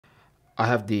I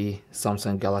have the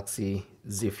Samsung Galaxy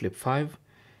Z Flip 5,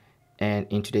 and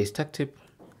in today's tech tip,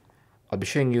 I'll be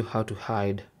showing you how to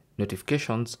hide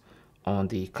notifications on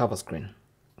the cover screen.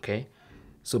 Okay,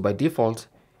 so by default,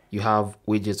 you have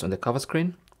widgets on the cover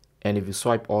screen, and if you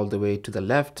swipe all the way to the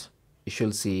left, you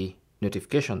should see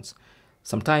notifications.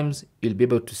 Sometimes you'll be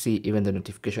able to see even the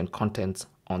notification contents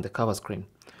on the cover screen.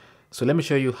 So let me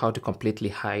show you how to completely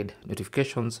hide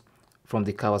notifications from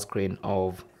the cover screen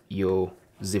of your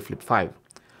Z Flip 5.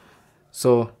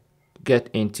 So get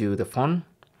into the phone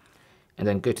and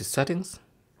then go to settings.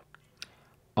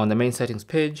 On the main settings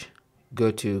page, go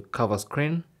to cover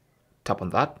screen, tap on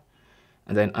that,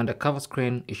 and then under cover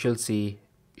screen, you should see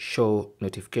show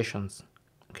notifications.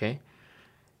 Okay,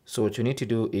 so what you need to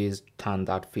do is turn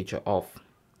that feature off.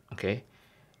 Okay,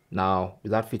 now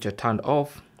with that feature turned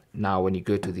off, now when you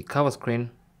go to the cover screen,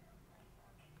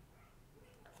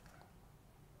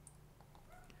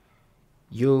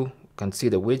 you can see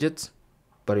the widgets,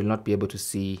 but you'll not be able to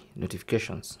see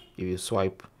notifications if you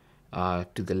swipe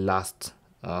to the last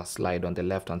slide on the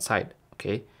left hand side.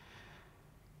 Okay,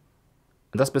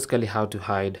 and that's basically how to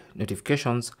hide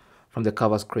notifications from the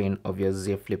cover screen of your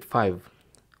Z Flip 5.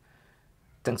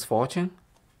 Thanks for watching.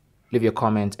 Leave your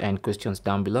comments and questions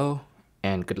down below,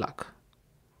 and good luck.